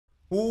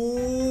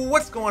Ooh,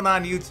 what's going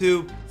on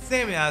YouTube?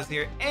 STAN MUSIAL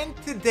here, and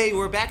today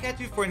we're back at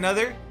you for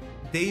another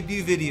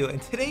debut video.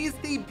 And today's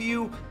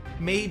debut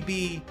may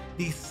be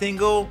the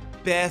single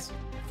best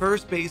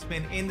first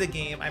baseman in the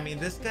game. I mean,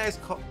 this guy's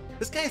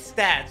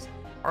stats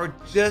are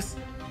just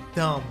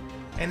dumb.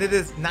 And it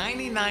is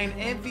 99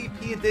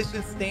 MVP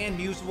edition STAN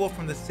MUSIAL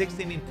from the 6th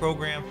inning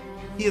program.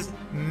 He has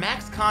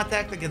max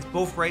contact against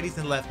both righties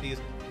and lefties,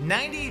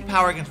 98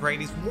 power against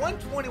righties,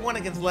 121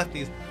 against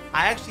lefties.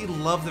 I actually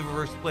love the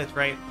reverse splits,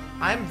 right?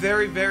 I'm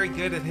very, very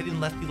good at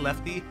hitting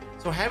lefty-lefty.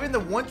 So having the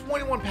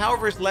 121 power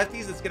versus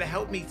lefties is gonna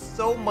help me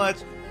so much.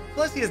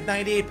 Plus he has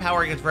 98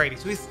 power against righties.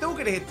 So he's still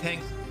gonna hit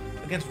tanks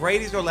against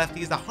righties or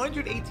lefties,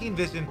 118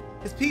 vision.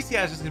 His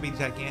PCI is just gonna be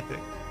gigantic.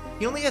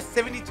 He only has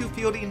 72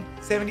 fielding,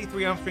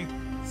 73 arm strength,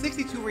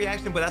 62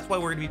 reaction, but that's why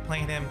we're gonna be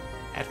playing him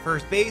at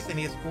first base, and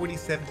he has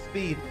 47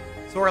 speed.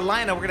 So our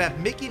lineup, we're gonna have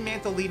Mickey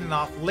Mantle leading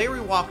off,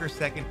 Larry Walker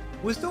second.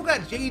 We still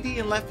got JD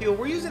in left field.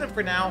 We're using him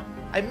for now.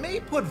 I may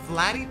put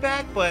Vladdy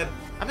back, but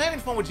I'm having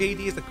fun with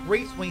JD. It's a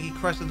great swing. He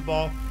crushes the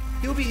ball.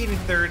 He'll be hitting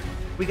third.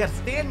 We got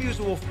STAN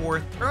MUSIAL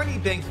fourth, Ernie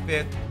Banks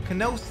fifth,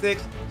 Cano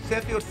sixth,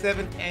 Sheffield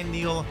seventh, and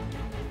Neil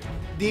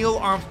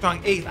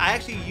Armstrong eighth. I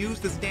actually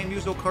used the STAN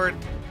MUSIAL card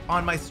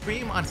on my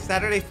stream on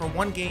Saturday for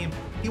one game.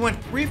 He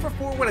went 3 for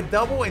 4 with a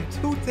double and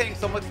 2 tanks,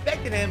 so I'm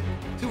expecting him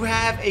to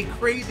have a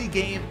crazy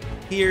game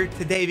here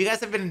today. If you guys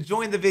have been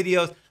enjoying the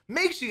videos,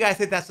 make sure you guys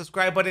hit that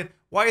subscribe button.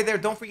 While you're there,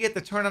 don't forget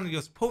to turn on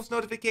your post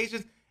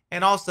notifications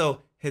and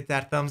also hit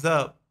that thumbs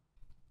up.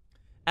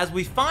 As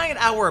we find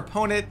our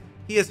opponent,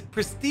 he has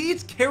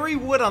Prestige Kerry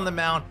Wood on the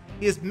mound.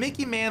 He has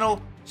Mickey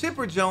Mantle,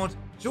 Chipper Jones,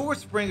 George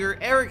Springer,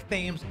 Eric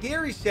Thames,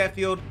 Gary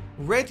Sheffield,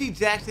 Reggie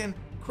Jackson,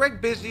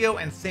 Craig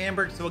Biggio, and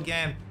Sandberg. So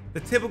again, the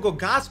typical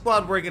God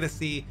Squad we're gonna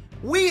see.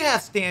 We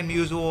have STAN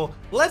MUSIAL.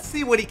 Let's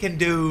see what he can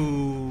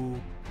do.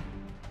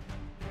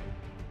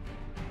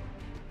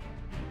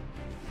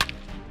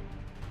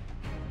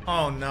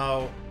 Oh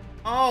no.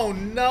 Oh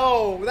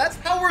no. That's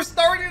how we're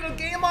starting the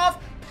game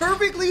off.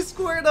 Perfectly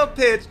squared up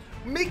pitch.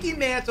 Mickey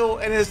Mantle,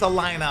 and it's a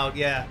line out.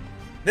 Yeah,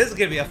 this is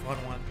gonna be a fun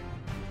one.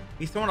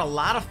 He's throwing a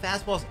lot of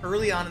fastballs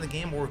early on in the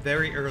game. We're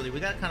very early.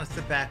 We gotta kind of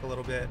sit back a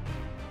little bit.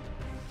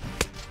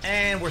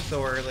 And we're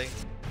so early.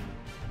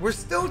 We're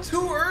still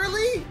too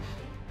early?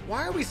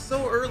 Why are we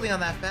so early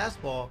on that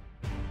fastball?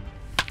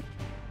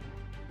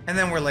 And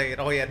then we're late.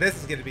 Oh yeah, this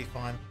is gonna be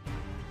fun.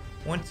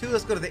 1-2,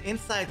 let's go to the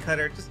inside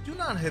cutter. Just do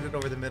not hit it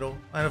over the middle.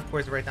 And of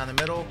course, right down the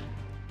middle.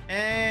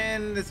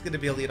 And it's gonna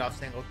be a leadoff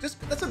single.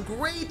 That's a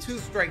great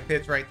 2-strike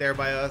pitch right there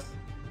by us.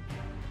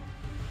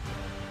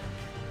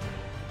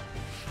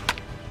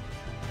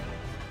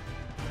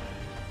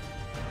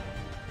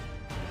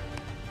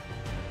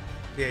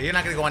 Yeah, you're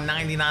not gonna go on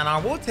 99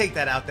 arm. We'll take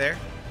that out there.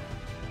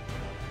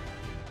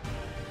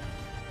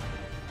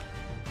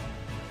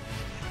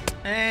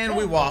 And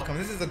we walk him.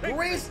 This is a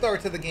great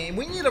start to the game.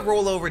 We need a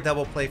rollover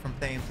double play from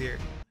Thames here.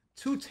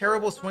 2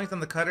 terrible swings on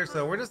the cutter,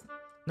 so we're just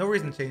no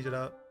reason to change it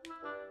up.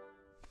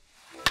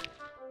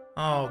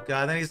 Oh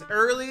god, then he's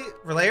early.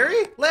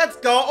 Larry? Let's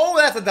go. Oh,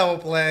 that's a double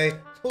play.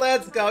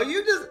 Let's go.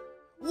 You just,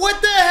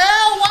 what the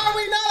hell? Why are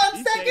we not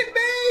on second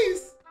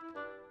base?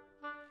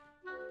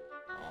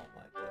 Oh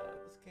my god,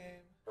 this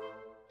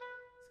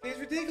game's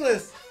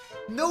ridiculous.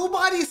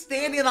 Nobody's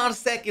standing on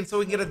second so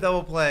we can get a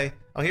double play.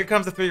 Oh, here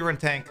comes a 3-run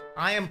tank.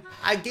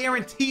 I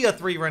guarantee a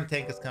 3-run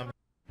tank is coming.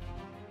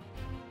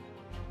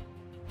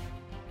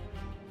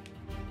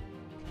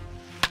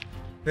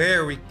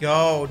 There we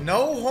go.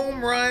 No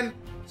home run.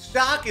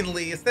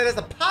 Shockingly, instead of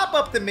a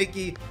pop-up to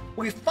Mickey,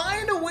 we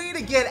find a way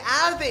to get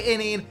out of the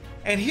inning,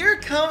 and here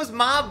comes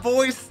my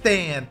boy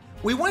Stan.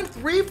 We went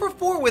 3 for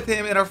 4 with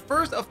him in our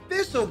first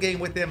official game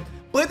with him,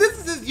 but this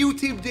is his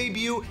YouTube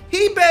debut.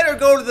 He better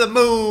go to the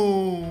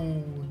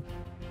moon.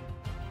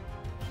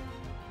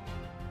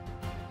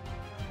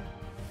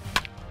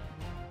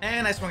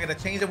 And I just want to get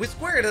a change up. We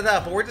squared it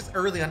up, but we're just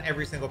early on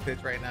every single pitch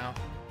right now.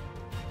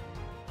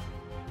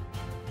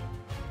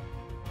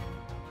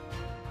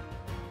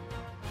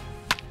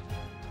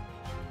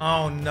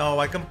 Oh no,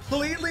 I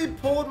completely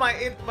pulled my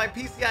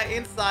PCI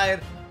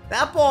inside.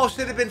 That ball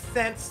should have been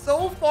sent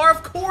so far.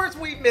 Of course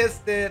we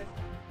missed it.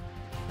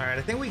 All right,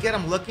 I think we get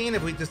him looking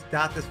if we just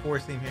dot this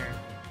 4-seam here.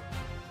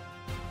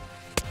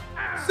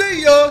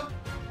 See ya.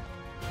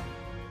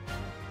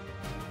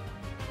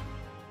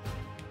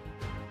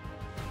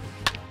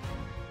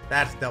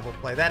 That's double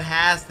play. That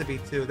has to be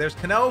 2. There's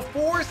Cano,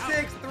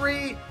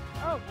 4-6-3.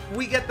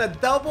 We get the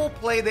double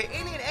play, the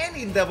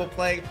inning-ending double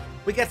play.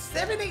 We got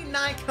 7, 8,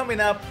 9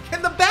 coming up.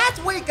 Can the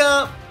bats wake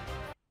up?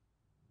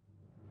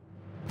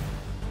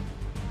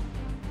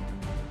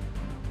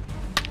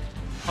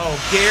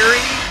 Oh,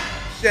 Gary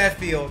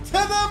Sheffield to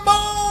the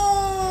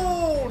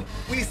moon!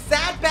 We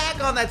sat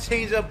back on that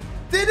changeup,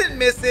 didn't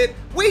miss it.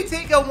 We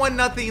take a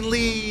 1-0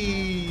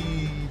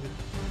 lead.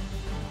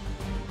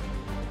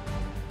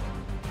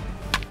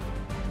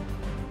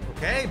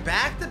 Okay,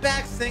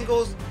 back-to-back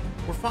singles.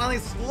 We're finally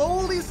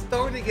slowly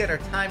starting to get our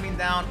timing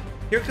down.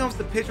 Here comes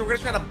the pitcher. We're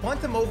gonna try to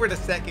bunt him over to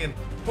second.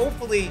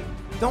 Hopefully,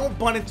 don't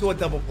bunt into a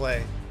double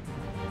play.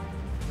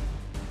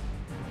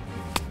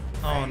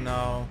 Oh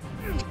no.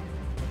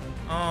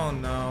 Oh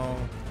no.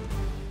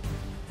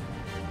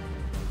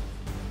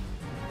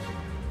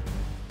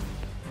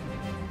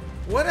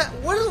 What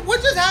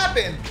just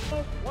happened?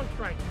 One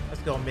strike.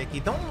 Let's go, Mickey.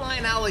 Don't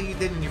line out like you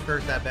did in your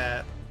first at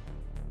bat.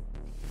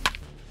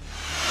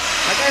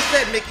 Like I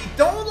said, Mickey,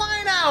 don't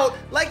line out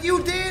like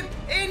you did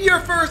in your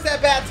first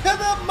at bat. To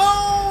the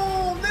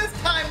moon! This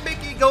time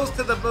Mickey goes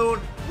to the moon.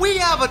 We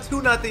have a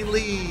 2-0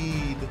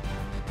 lead.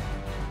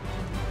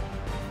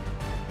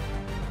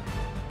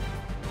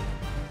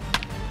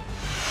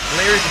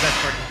 Larry's the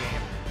best card in the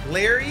game.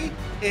 Larry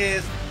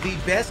is the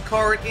best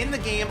card in the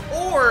game,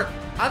 or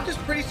I'm just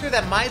pretty sure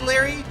that my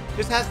Larry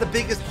just has the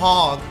biggest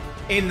hog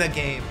in the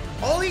game.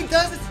 All he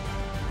does is,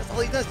 that's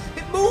all he does, is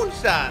hit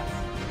moonshots.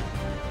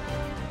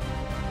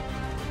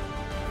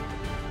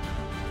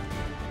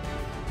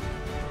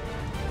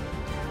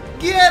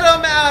 Get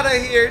him out of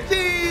here,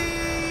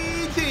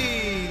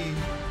 GG.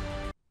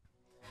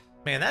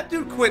 Man, that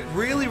dude quit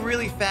really,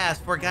 really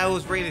fast for a guy who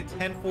was rated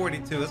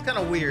 1042. It's kind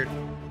of weird.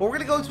 But we're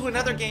gonna go to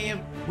another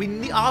game.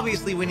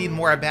 Obviously we need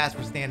more at-bats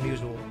for STAN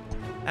MUSIAL.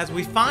 As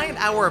we find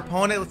our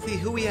opponent, let's see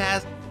who he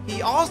has.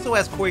 He also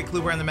has Corey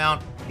Kluber on the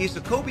mound. He has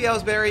Jacoby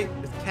Ellsbury,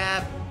 his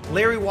Cap,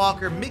 Larry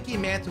Walker, Mickey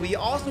Mantle. He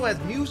also has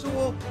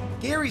Musial,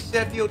 Gary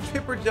Sheffield,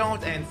 Chipper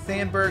Jones, and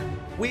Sandberg.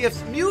 We have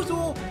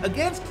Musial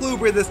against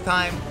Kluber this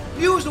time.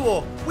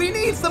 Musial, we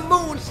need some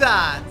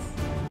moonshots.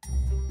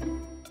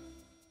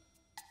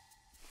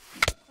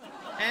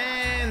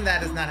 And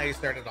that is not how you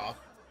started off.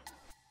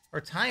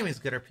 Our time is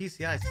good, our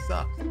PCI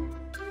sucks.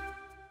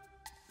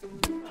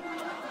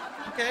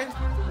 Okay,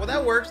 well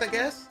that works, I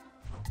guess.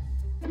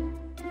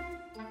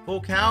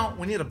 Full count,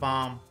 we need a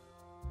bomb.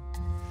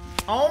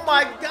 Oh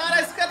my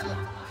god,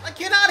 I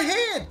cannot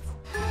hit!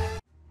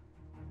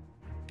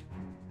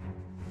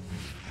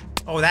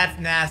 Oh, that's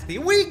nasty.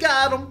 We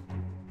got him!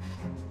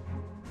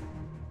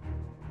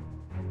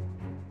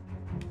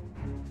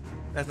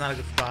 That's not a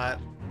good spot.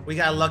 We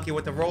got lucky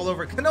with the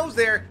rollover. Cano's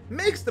there,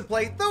 makes the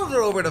play, throws it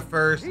over to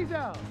first. He's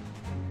out.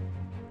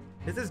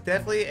 This is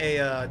definitely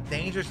a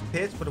dangerous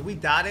pitch, but if we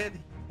dot it,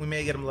 we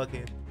may get him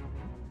looking.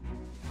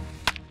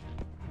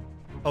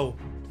 Oh,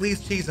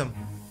 please cheese him.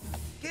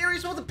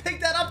 Gary's supposed to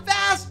pick that up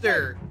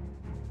faster.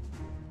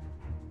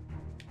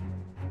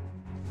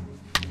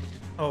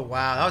 Oh,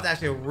 wow. That was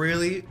actually a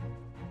really,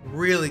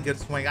 really good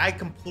swing. I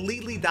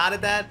completely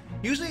dotted that.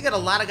 Usually you get a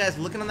lot of guys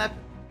looking on that.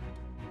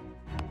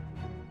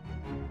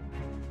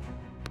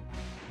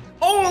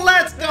 Oh,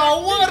 let's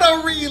go. What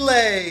a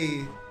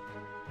relay.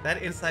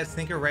 That inside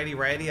sinker,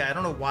 righty-righty. I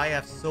don't know why I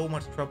have so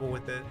much trouble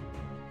with it.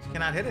 Just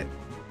cannot hit it.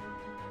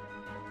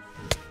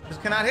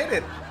 Just cannot hit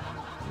it.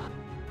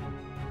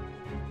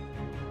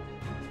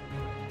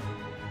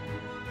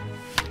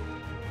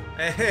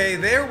 Hey,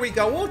 there we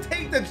go. We'll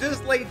take the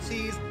just laid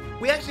cheese.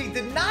 We actually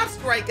did not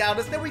strike out.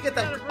 Instead, we get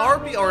the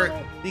RB or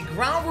the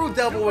ground rule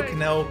double with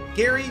Cano.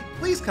 Gary,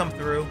 please come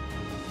through.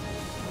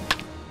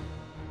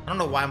 I don't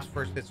know why I'm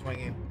first pitch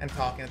swinging and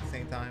talking at the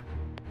same time.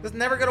 This is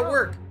never gonna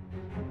work.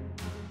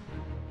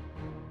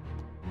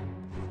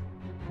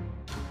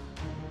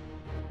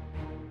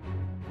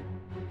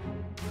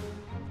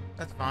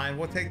 That's fine.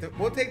 We'll take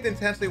the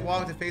intensely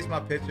walk to face my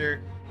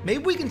pitcher.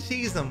 Maybe we can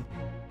cheese him.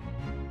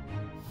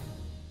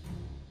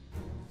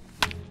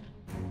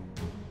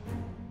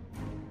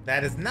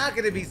 That is not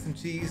going to be some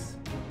cheese.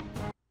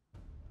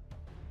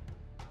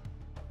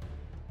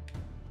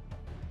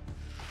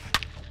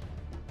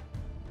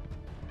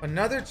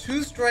 Another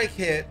 2-strike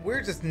hit.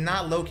 We're just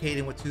not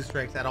locating with 2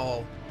 strikes at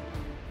all.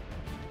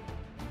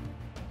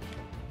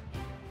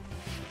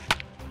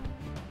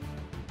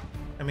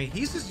 I mean,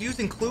 he's just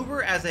using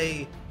Kluber as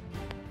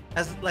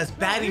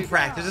batting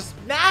practice, just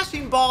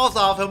smashing balls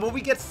off him, but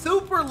we get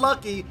super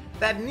lucky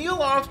that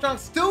Neil Armstrong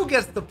still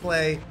gets the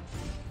play.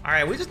 All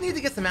right, we just need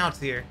to get some outs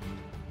here.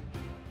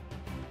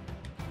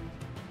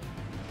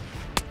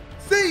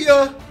 See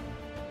ya!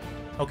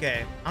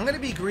 Okay, I'm gonna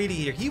be greedy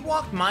here. He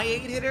walked my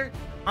 8-hitter.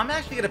 I'm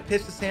actually gonna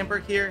pitch to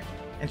Sandberg here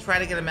and try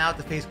to get him out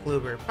to face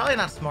Kluber. Probably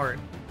not smart.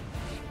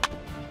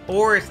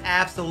 Or it's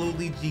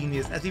absolutely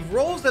genius as he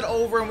rolls it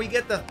over and we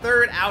get the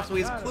 3rd out, so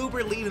he's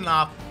Kluber leading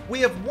off.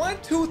 We have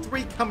 1, 2,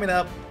 3 coming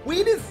up. We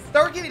need to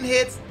start getting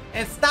hits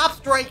and stop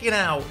striking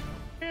out.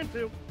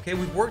 Okay,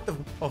 we've worked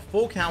a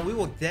full count. We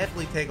will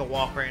definitely take a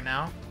walk right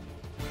now.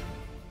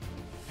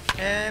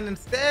 And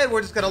instead,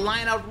 we're just gonna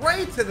line out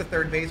right to the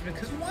 3rd baseman,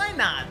 because why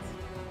not?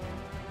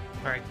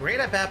 All right, great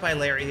at bat by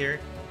Larry here.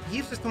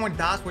 He's just throwing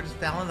dots, we're just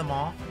fouling them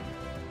off.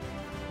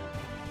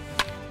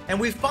 And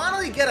we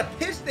finally get a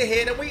pitch to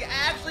hit, and we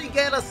actually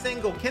get a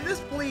single. Can this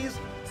please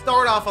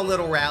start off a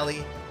little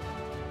rally?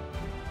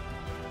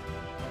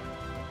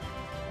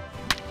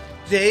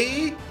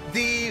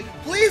 JD,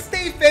 please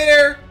stay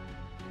fair.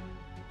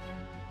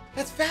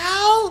 That's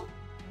foul?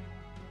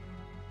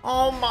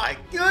 Oh my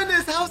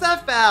goodness, how's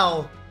that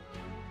foul?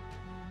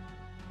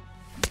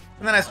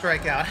 And then I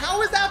strike out.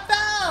 How is that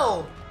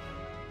foul?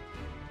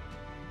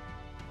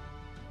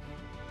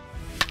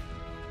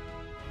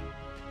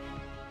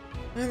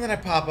 And then I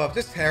pop up.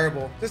 Just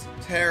terrible. Just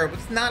terrible.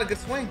 It's not a good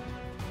swing.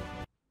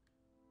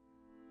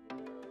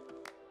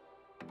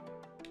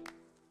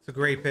 It's a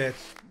great pitch.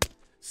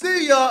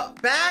 See ya!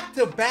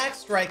 Back-to-back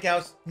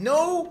strikeouts.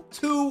 No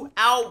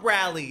 2-out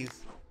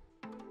rallies.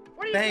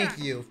 Thank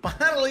you.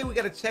 Finally, we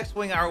got a check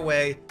swing our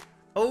way.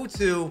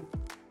 0-2.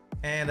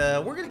 And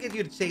we're going to get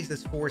you to chase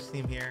this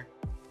 4-seam here.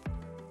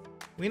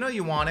 We know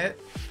you want it.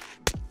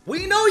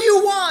 We know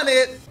you want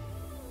it!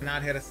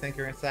 Cannot hit a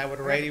sinker inside with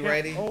a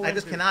righty-righty. I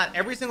just cannot.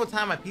 Every single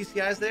time my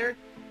PCI is there,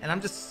 and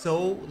I'm just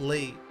so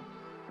late.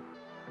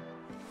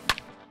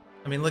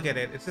 I mean, look at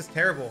it. It's just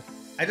terrible.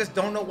 I just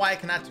don't know why I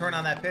cannot turn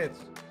on that pitch.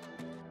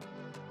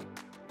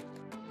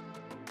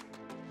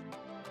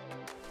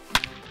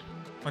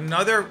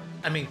 Another,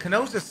 I mean,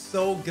 Cano's just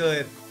so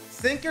good.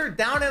 Sinker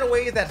down and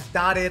away, that's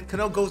dotted.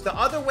 Cano goes the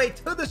other way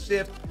to the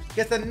shift.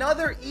 Gets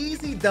another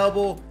easy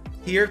double.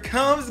 Here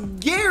comes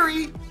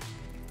Gary.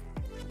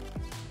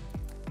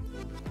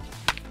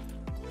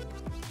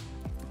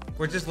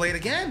 We're just late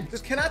again.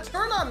 Just cannot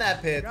turn on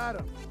that pitch. Got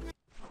him.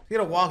 He's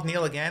gonna walk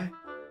Neil again.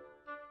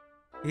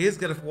 He is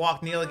gonna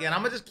walk Neil again. I'm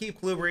gonna just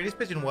keep Kluber. He's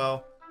pitching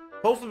well.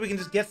 Hopefully we can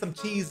just get some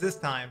cheese this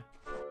time.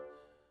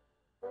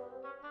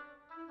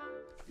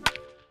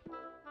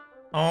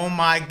 Oh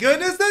my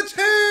goodness, the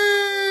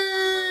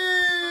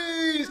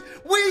cheese!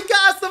 We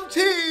got some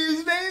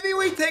cheese, baby!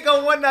 We take a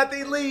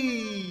 1-0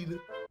 lead.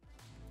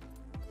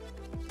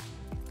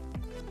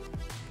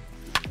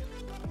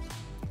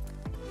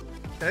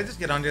 Did I just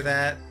get under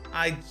that?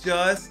 I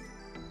just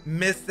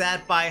missed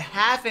that by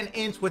half an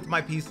inch with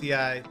my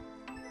PCI.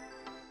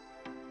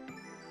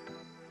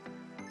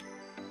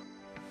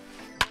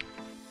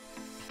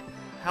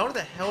 How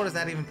the hell is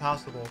that even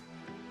possible?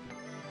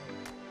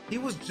 He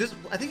was just,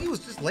 I think he was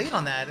just late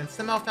on that and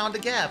somehow found a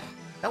gap.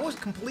 That was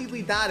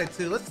completely dotted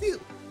too. Let's see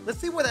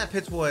where that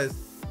pitch was.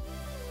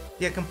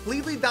 Yeah,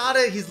 completely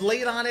dotted. He's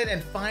late on it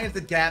and finds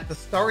the gap to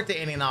start the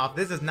inning off.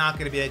 This is not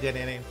going to be a good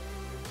inning.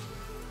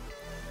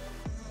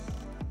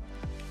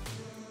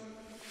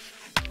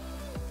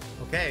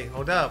 Okay,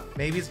 hold up.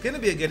 Maybe it's going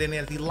to be a good inning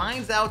as he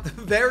lines out the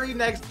very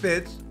next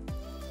pitch.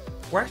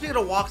 We're actually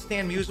going to walk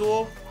Stan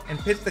Musial and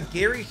pitch to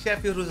Gary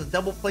Sheffield, who's a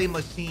double play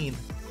machine.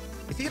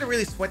 Is he gonna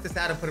really sweat this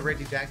out and put a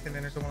Reggie Jackson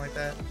in or something like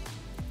that?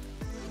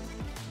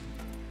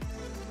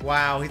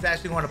 Wow, he's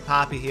actually going to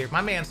Poppy here. My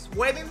man's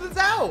sweating this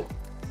out.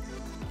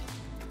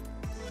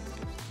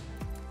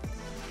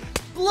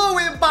 Blew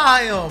it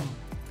by him.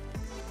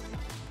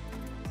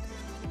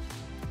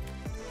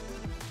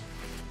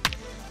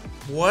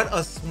 What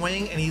a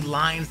swing, and he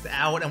lines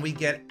out, and we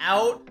get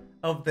out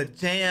of the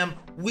jam.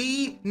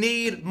 We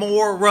need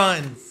more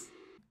runs.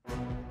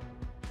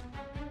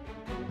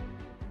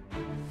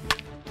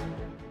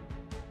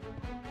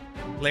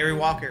 Larry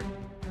Walker.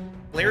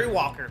 Larry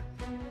Walker.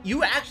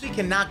 You actually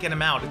cannot get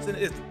him out. It's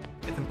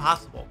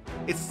impossible.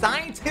 It's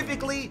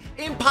scientifically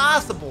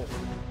impossible.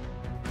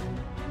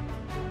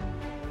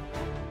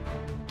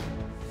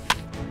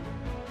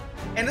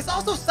 And it's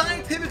also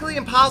scientifically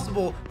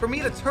impossible for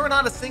me to turn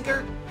on a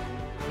sinker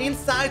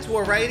inside to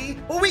a righty,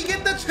 but we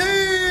get the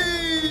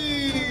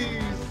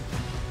cheese!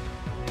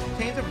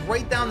 Change it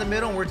right down the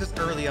middle, and we're just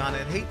early on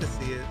it. Hate to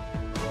see it.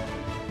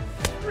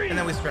 And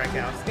then we strike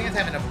out. Stan's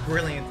having a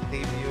brilliant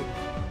debut.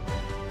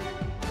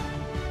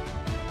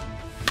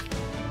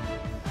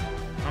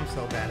 I'm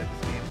so bad at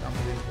this game. It's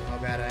unbelievable how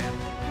bad I am.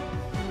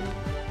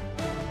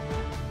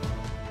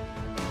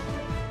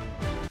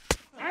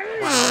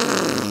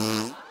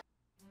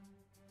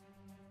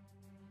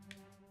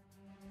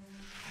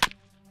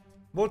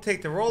 We'll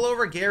take the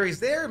rollover. Gary's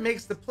there,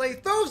 makes the play,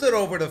 throws it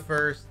over to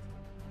first.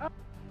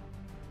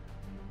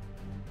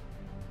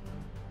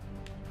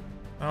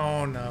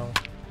 Oh no.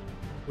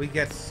 We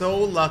get so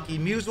lucky.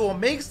 Musial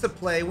makes the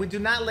play. We do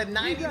not let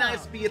 99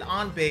 speed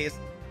on base.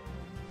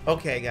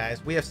 Okay,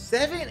 guys, we have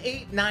 7,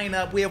 8, 9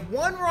 up. We have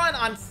 1 run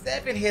on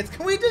 7 hits.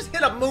 Can we just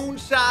hit a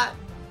moonshot?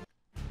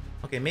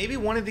 Okay, maybe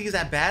one of these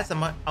at bats,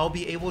 I'll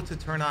be able to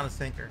turn on a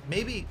sinker.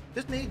 Maybe,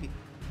 just maybe.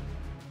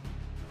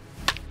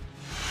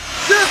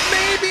 Just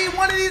maybe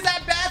one of these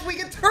at bats, we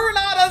can turn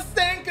on a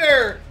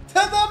sinker to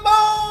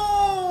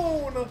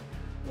the moon.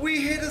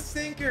 We hit a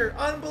sinker.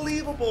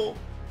 Unbelievable.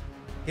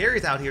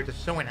 Gary's out here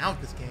just showing out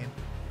this game.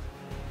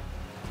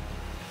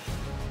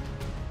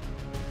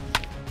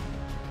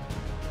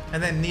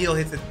 And then Neil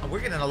hits it.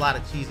 We're getting a lot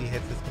of cheesy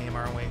hits this game,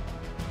 aren't we?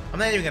 I'm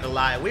not even gonna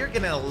lie. We're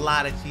getting a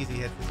lot of cheesy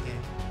hits this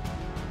game.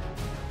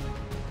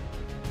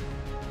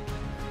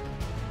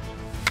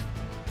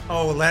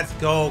 Oh, let's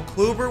go.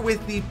 Kluber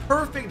with the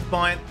perfect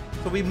bunt.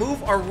 So we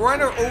move our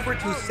runner over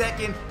to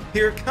second.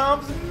 Here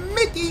comes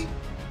Mickey.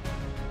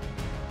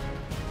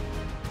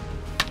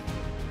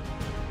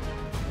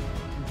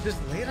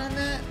 Just late on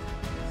that?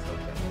 So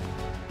bad.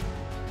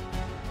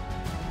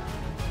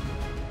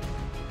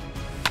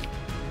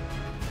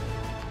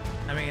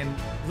 I mean,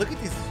 look at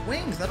these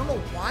swings. I don't know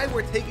why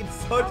we're taking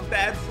such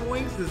bad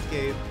swings this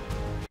game.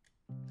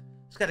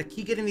 Just gotta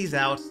keep getting these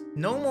outs.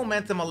 No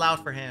momentum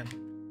allowed for him.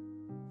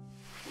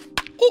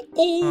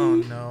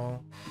 Oh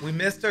no. We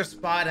missed our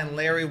spot and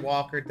Larry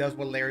Walker does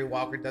what Larry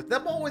Walker does.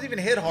 That ball wasn't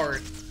even hit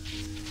hard.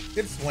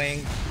 Good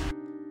swing.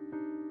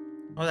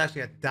 Oh, it's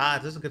actually a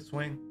dodge. This is a good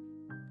swing.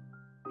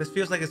 This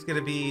feels like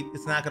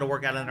it's not gonna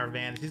work out in our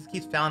advantage. He just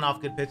keeps fouling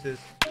off good pitches.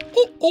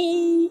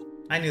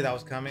 I knew that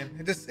was coming.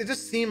 It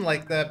just seemed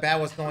like the bat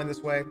was going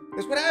this way.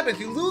 That's what happens.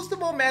 You lose the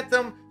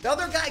momentum, the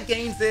other guy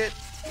gains it,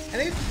 and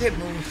they just hit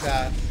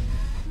moonshots.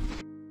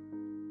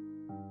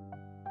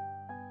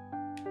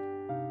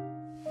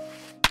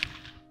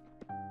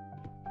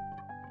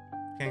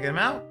 Can't get him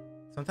out.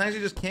 Sometimes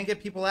you just can't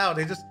get people out.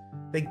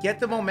 They get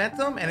the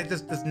momentum and it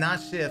just does not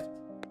shift.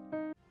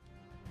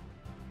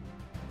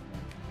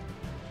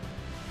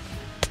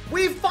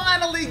 We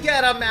finally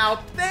get him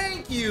out.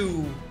 Thank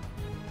you.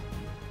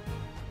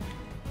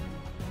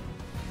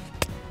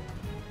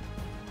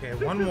 Okay,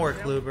 one more,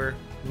 Kluber.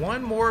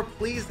 One more.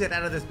 Please get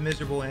out of this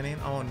miserable inning.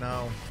 Oh,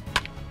 no.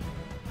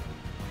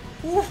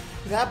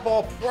 Oof, that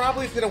ball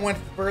probably should have went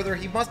further.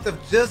 He must have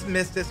just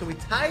missed it, so he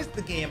ties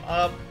the game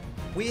up.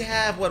 We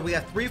have, what, we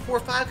got 3, 4,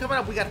 5 coming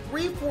up. We got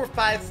 3, 4,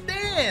 5.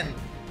 Stan,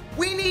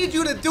 we need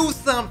you to do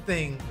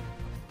something.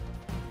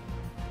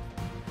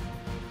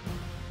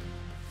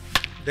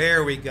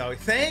 There we go.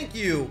 Thank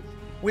you.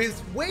 We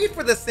just wait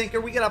for the sinker.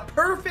 We get a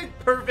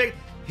perfect.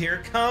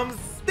 Here comes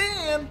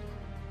Stan.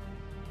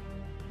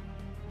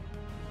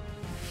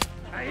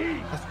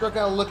 I struck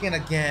out looking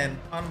again.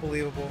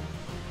 Unbelievable.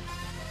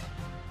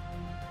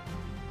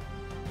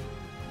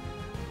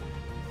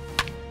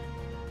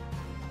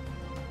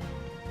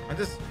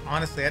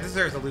 Honestly, I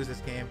deserve to lose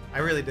this game. I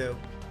really do.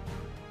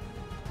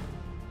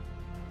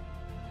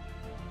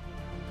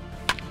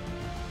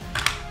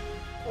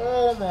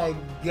 Oh my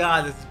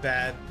God, this is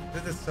bad.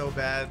 This is so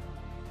bad.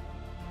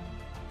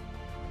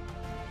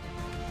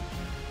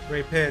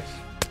 Great pitch.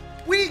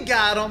 We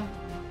got him.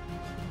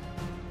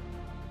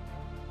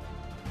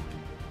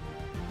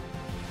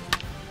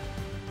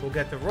 We'll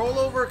get the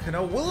rollover.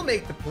 Cano will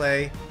make the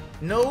play.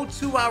 No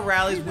 2-out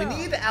rallies. We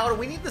need the outer.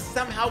 We need to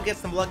somehow get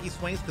some lucky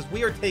swings because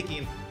we are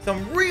taking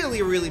some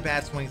really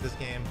bad swings this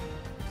game.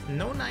 There's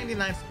no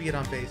 99 speed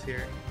on base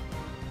here.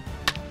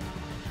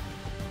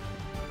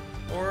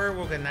 Or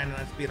we'll get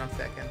 99 speed on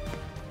second.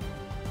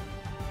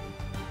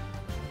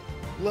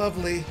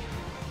 Lovely.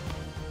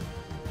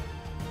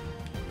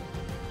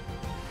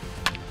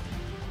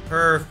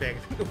 Perfect.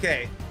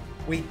 Okay.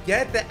 We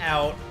get the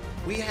out.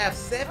 We have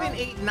 7,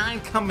 8, 9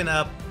 coming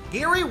up.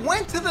 Gary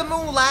went to the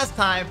moon last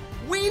time.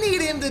 We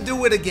need him to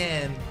do it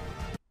again.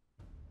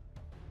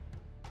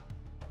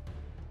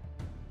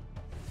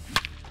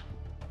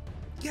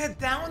 Get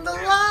down the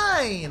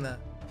line.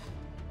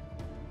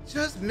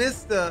 Just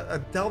missed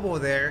a double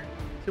there.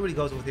 See what he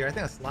goes with here. I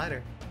think a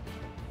slider.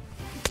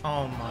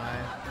 Oh my.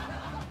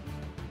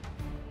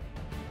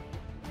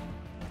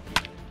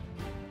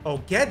 Oh,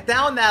 get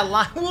down that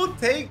line. We'll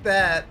take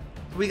that.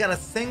 We got a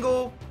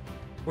single.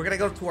 We're going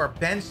to go to our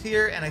bench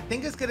here, and I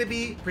think it's going to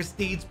be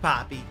Prestige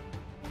Poppy.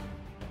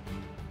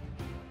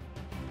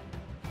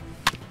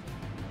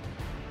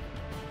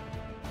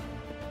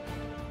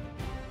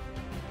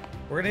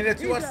 We're going to need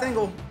a 2-out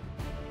single.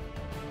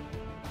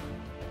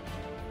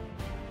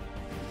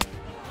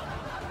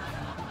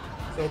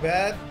 So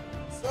bad.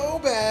 So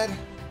bad.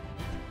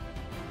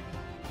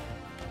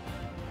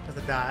 That's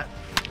a dot.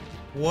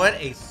 What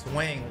a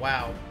swing.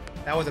 Wow.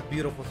 That was a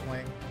beautiful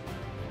swing.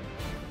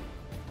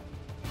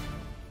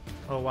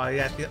 Oh, wow.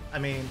 Yeah, I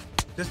mean,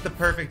 just the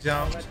perfect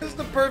jump. Just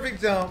the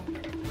perfect jump.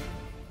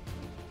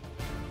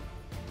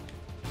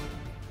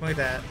 Look at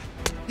that.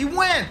 He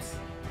went!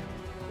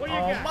 Oh,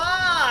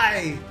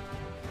 my!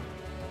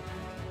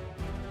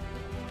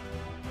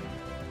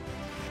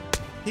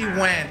 He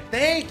went.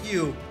 Thank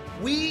you.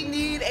 We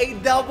need a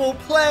double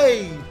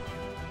play.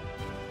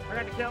 I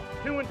got to count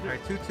 2 and 2. All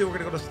right, 2-2. We're going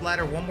to go to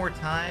slider one more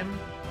time.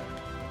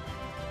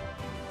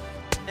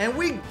 And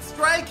we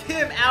strike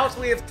him out,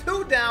 so we have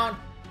 2 down.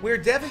 We're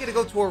definitely going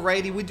to go to a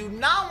righty. We do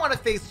not want to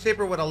face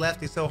Chipper with a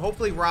lefty, so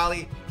hopefully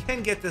Raleigh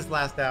can get this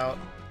last out.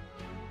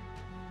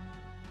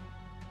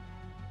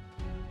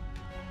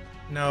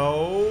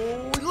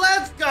 No.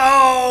 Let's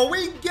go.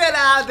 We get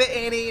out of the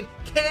inning.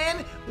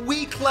 Can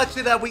we clutch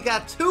it up? We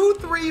got 2,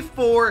 3,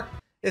 4.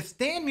 If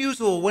Stan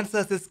Musial wins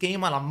us this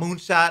game on a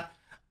moonshot,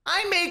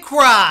 I may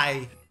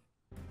cry.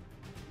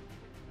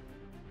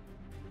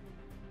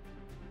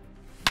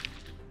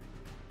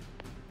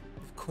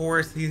 Of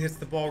course, he hits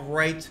the ball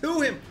right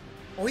to him.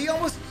 Oh, he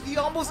almost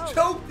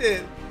choked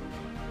it.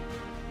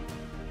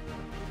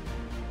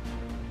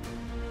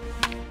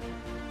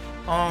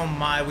 Oh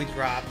my, we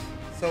dropped.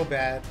 So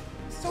bad.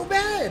 So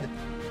bad.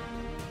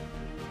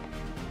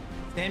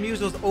 Stan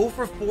Musial's 0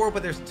 for 4,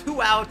 but there's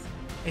 2 outs,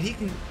 and he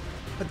can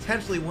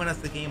potentially win us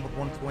the game with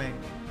 1 swing.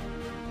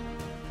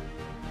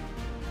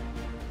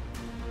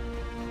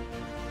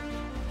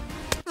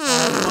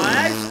 Oh my,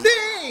 I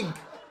stink!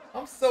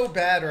 I'm so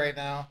bad right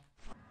now.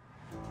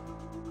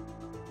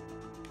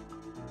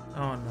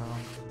 Oh no.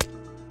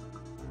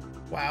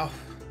 Wow.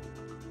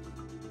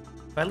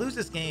 If I lose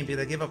this game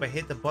because I give up a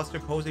hit to Buster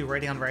Posey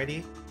righty on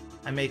righty,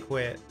 I may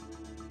quit.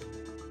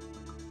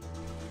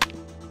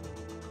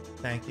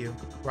 Thank you.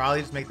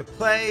 Raleigh, just make the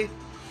play.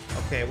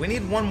 Okay, we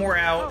need 1 more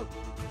out.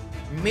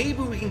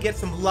 Maybe we can get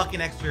some luck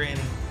in extra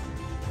innings.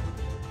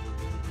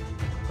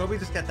 Kobe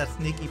just got that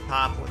sneaky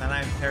pop that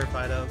I'm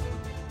terrified of.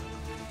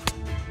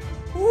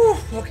 Whew,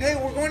 okay,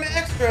 we're going to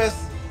extras.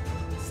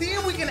 See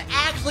if we can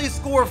actually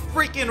score a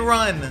freaking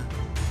run.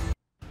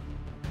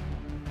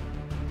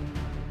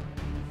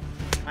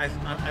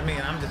 I mean,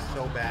 I'm just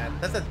so bad.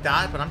 That's a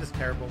dot, but I'm just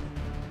terrible.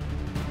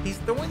 He's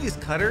throwing these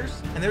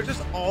cutters, and they're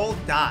just all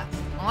dots.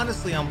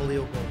 Honestly,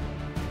 unbelievable.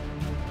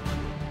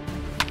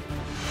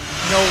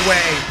 No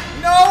way.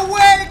 No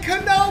way!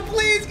 Cano,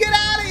 please get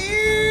out of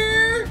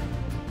here!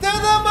 To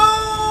the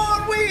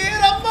moon! We hit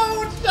a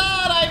moon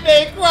shot! I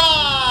may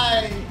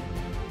cry!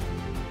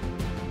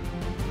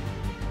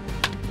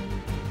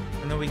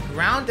 And then we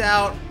ground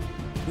out.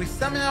 We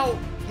somehow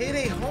hit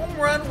a home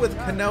run with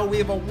Cano. We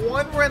have a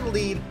 1-run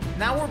lead.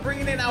 Now we're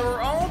bringing in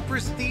our own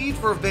prestige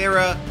for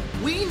Vera.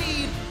 We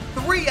need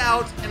 3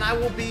 outs, and I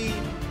will be...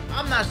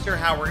 I'm not sure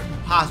how we're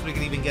possibly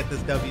going to even get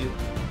this W.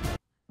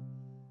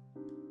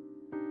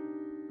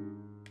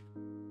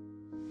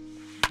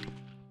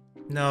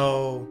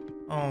 No.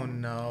 Oh,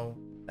 no.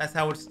 That's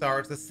how it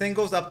starts. The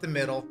singles up the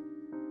middle.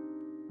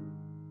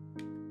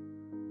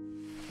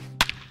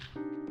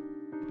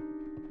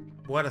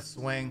 What a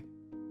swing.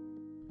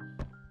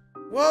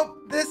 Well,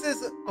 this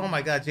is... Oh,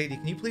 my God, JD.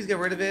 Can you please get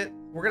rid of it?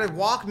 We're going to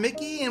walk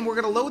Mickey, and we're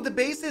going to load the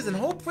bases and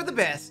hope for the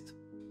best.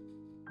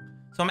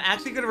 So I'm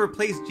actually going to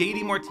replace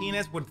JD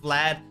Martinez with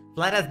Vlad.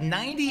 Vlad has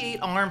 98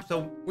 arms,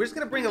 so we're just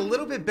going to bring a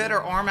little bit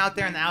better arm out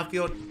there in the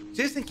outfield,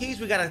 just in case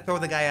we got to throw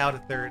the guy out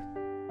at third.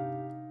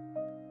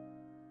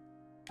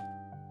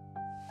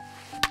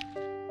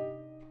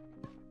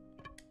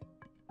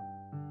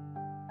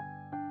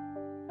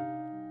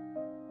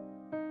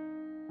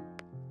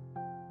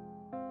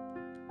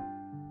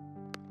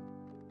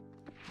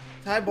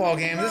 Tie ball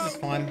game. This is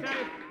fun.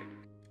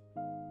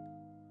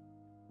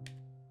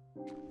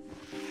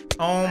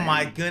 Oh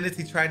my goodness,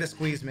 he tried to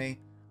squeeze me.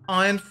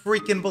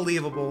 Unfreaking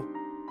believable.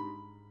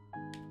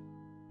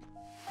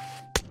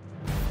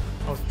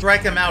 Oh,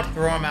 strike him out,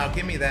 throw him out.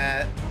 Give me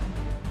that.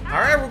 All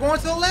right, we're going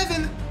to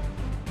 11.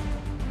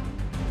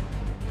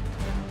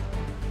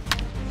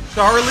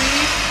 Charlie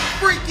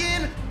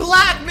freaking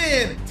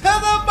Blackman to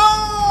the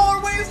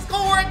moon. We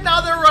score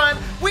another run.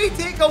 We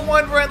take a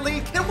 1-run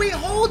lead. Can we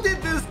hold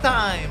it this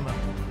time?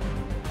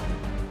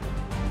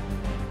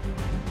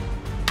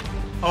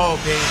 Oh,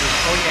 baby.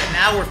 Oh, yeah.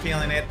 Now we're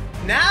feeling it.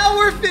 Now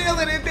we're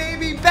feeling it,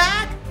 baby.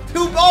 Back to...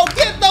 Oh,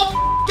 get the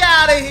f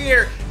out of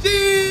here.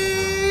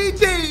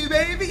 GG,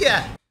 baby.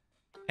 Yeah.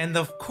 And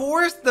of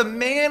course, the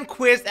man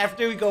quits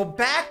after we go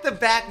back to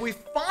back. We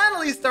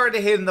finally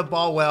started hitting the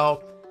ball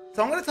well.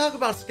 So I'm going to talk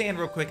about Stan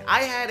real quick.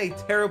 I had a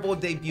terrible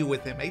debut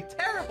with him. A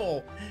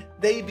terrible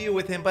debut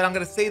with him. But I'm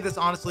going to say this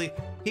honestly.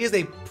 He is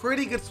a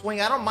pretty good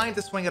swing. I don't mind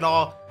the swing at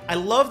all. I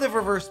love the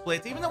reverse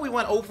splits. Even though we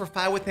went 0 for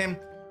 5 with him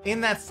in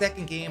that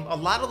second game, a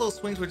lot of those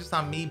swings were just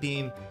on me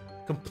being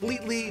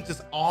completely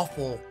just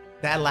awful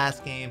that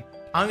last game.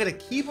 I'm going to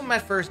keep him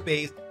at first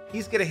base.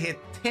 He's going to hit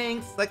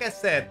tanks. Like I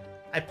said,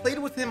 I played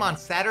with him on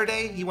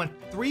Saturday. He went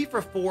 3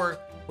 for 4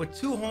 with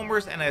 2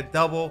 homers and a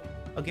double.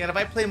 Again, if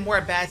I play more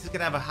at bats, he's going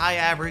to have a high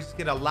average. He's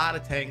going to get a lot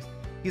of tanks.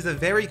 He's a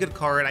very good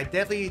card. I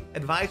definitely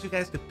advise you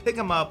guys to pick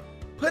him up,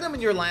 put him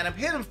in your lineup,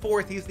 hit him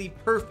 4th. He's the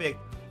perfect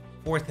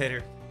 4th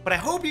hitter. But I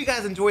hope you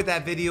guys enjoyed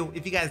that video.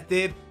 If you guys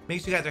did,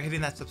 make sure you guys are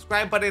hitting that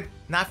subscribe button,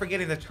 not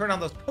forgetting to turn on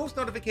those post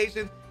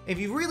notifications. If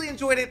you really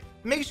enjoyed it,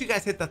 make sure you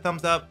guys hit the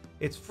thumbs up.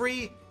 It's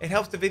free. It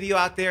helps the video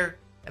out there,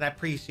 and I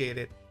appreciate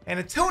it. And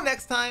until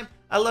next time,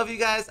 I love you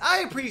guys.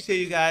 I appreciate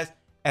you guys,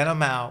 and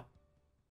I'm out.